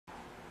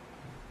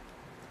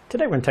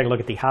Today we're going to take a look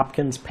at the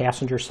Hopkins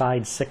passenger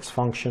side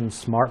 6-function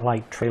smart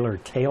light trailer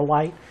tail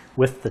light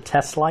with the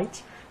test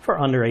lights for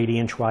under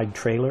 80-inch wide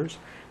trailers.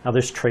 Now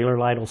this trailer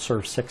light will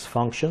serve 6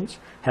 functions.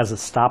 Has a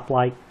stop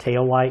light,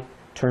 tail light,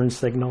 turn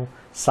signal,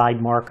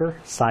 side marker,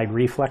 side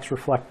reflex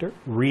reflector,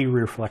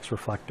 reflex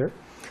reflector,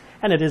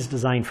 and it is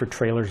designed for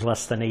trailers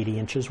less than 80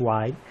 inches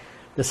wide.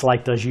 This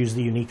light does use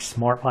the unique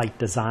smart light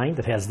design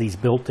that has these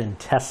built-in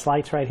test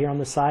lights right here on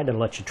the side that'll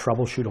let you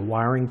troubleshoot a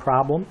wiring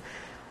problem.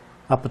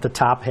 Up at the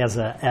top has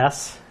a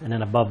S, and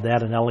then above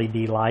that an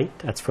LED light.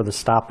 That's for the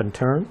stop and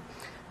turn.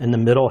 In the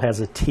middle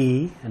has a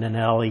T and an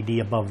LED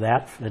above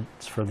that.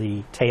 It's for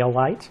the tail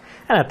lights.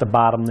 And at the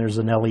bottom there's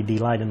an LED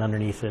light, and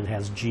underneath it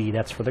has G.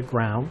 That's for the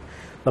ground.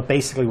 But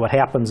basically what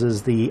happens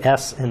is the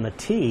S and the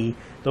T,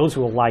 those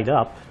will light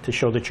up to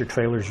show that your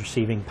trailer is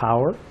receiving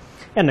power.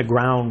 And the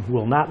ground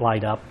will not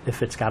light up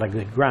if it's got a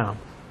good ground.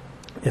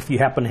 If you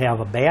happen to have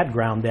a bad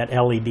ground, that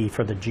LED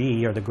for the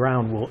G or the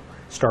ground will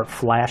start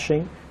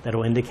flashing.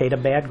 That'll indicate a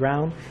bad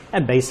ground,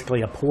 and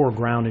basically a poor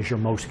ground is your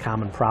most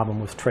common problem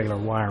with trailer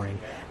wiring.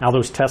 Now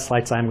those test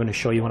lights, I'm going to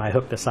show you when I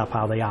hook this up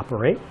how they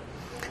operate.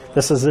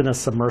 This is in a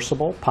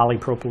submersible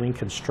polypropylene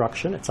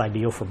construction. It's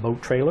ideal for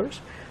boat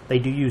trailers. They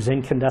do use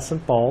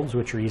incandescent bulbs,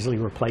 which are easily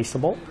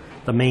replaceable.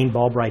 The main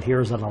bulb right here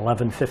is an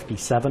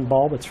 1157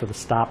 bulb. It's for the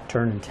stop,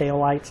 turn, and tail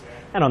lights.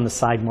 And on the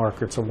side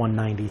marker, it's a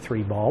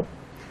 193 bulb.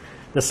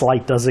 This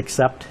light does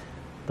accept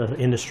the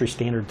industry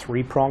standard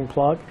 3-prong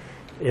plug.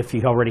 If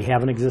you already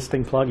have an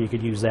existing plug, you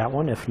could use that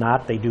one. If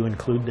not, they do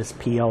include this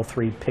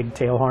PL3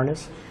 pigtail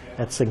harness.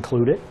 That's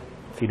included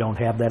if you don't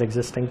have that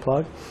existing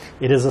plug.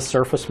 It is a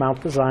surface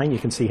mount design. You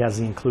can see it has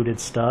the included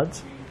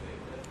studs.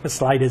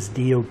 This light is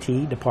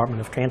DOT,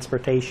 Department of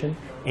Transportation,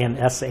 and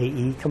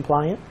SAE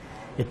compliant.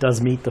 It does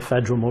meet the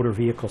Federal Motor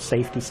Vehicle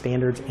Safety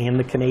Standards and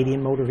the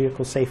Canadian Motor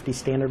Vehicle Safety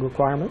Standard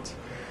requirements.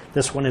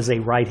 This one is a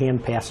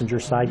right-hand passenger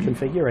side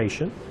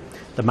configuration.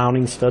 The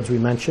mounting studs we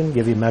mentioned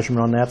give you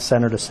measurement on that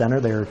center to center.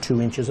 They're 2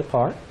 inches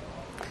apart.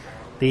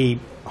 The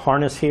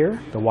harness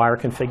here, the wire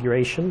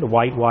configuration, the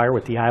white wire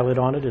with the eyelet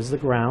on it is the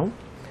ground.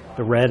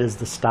 The red is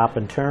the stop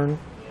and turn,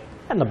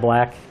 and the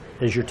black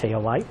is your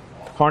tail light.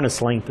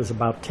 Harness length is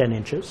about 10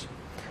 inches.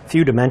 A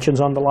few dimensions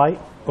on the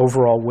light.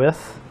 Overall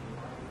width,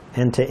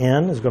 end to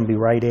end, is going to be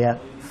right at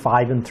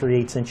 5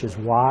 3/8 inches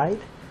wide.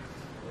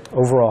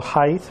 Overall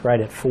height,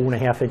 right at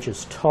 4.5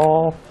 inches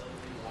tall.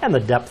 And the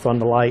depth on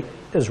the light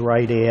is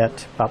right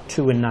at about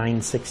 2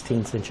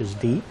 9/16 inches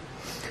deep.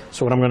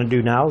 So what I'm going to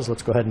do now is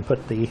let's go ahead and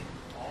put the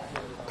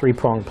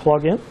 3-prong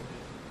plug in.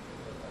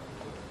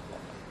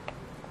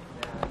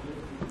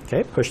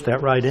 Okay, push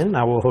that right in.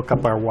 Now we'll hook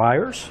up our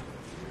wires.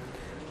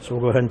 So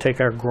we'll go ahead and take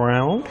our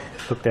ground,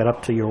 hook that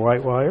up to your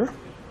white wire.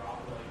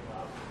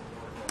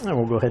 And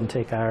we'll go ahead and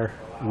take our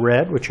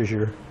red, which is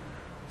your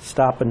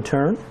stop and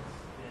turn.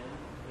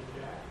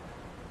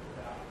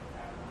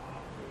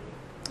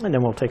 And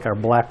then we'll take our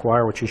black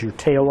wire, which is your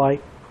tail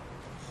light.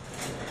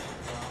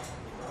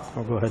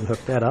 I'll go ahead and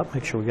hook that up.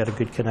 Make sure we got a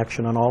good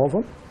connection on all of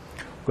them.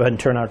 Go ahead and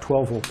turn our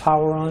 12-volt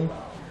power on.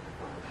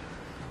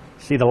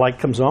 See the light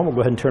comes on. We'll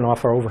go ahead and turn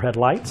off our overhead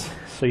lights.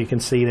 So you can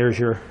see there's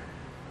your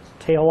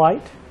tail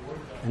light.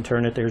 And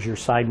turn it, there's your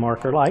side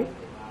marker light.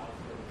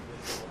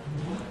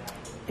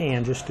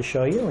 And just to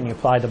show you, when you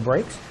apply the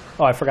brakes.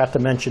 Oh, I forgot to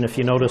mention, if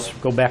you notice,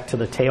 go back to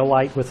the tail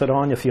light with it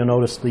on. If you'll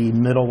notice the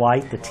middle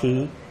light, the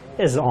T,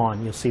 is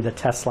on. You'll see the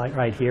test light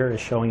right here is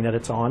showing that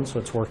it's on, so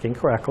it's working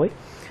correctly.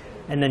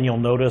 And then you'll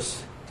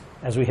notice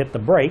as we hit the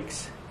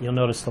brakes, you'll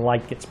notice the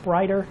light gets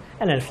brighter.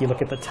 And then if you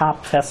look at the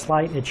top test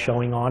light, it's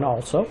showing on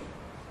also.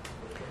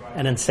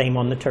 And then same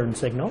on the turn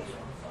signals.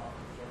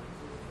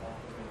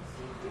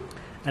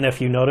 And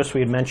if you notice, we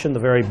had mentioned the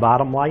very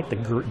bottom light,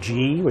 the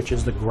G, which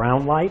is the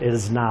ground light, it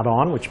is not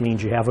on, which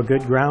means you have a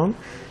good ground.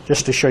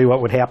 Just to show you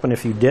what would happen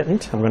if you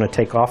didn't, I'm going to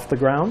take off the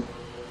ground.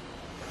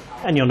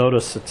 And you'll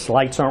notice its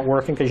lights aren't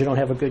working because you don't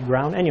have a good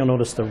ground. And you'll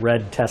notice the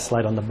red test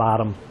light on the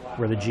bottom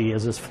where the G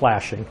is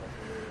flashing.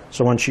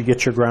 So once you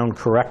get your ground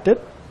corrected,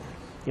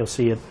 you'll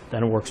see it,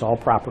 then it works all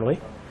properly.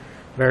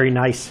 Very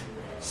nice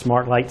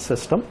smart light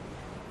system.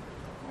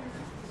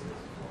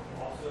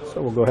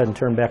 So we'll go ahead and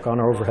turn back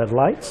on our overhead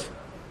lights.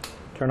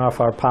 Turn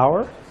off our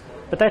power.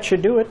 But that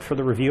should do it for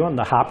the review on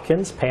the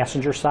Hopkins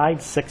passenger side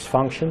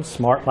 6-function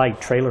smart light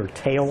trailer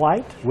tail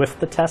light with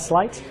the test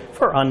lights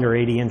for under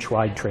 80-inch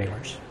wide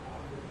trailers.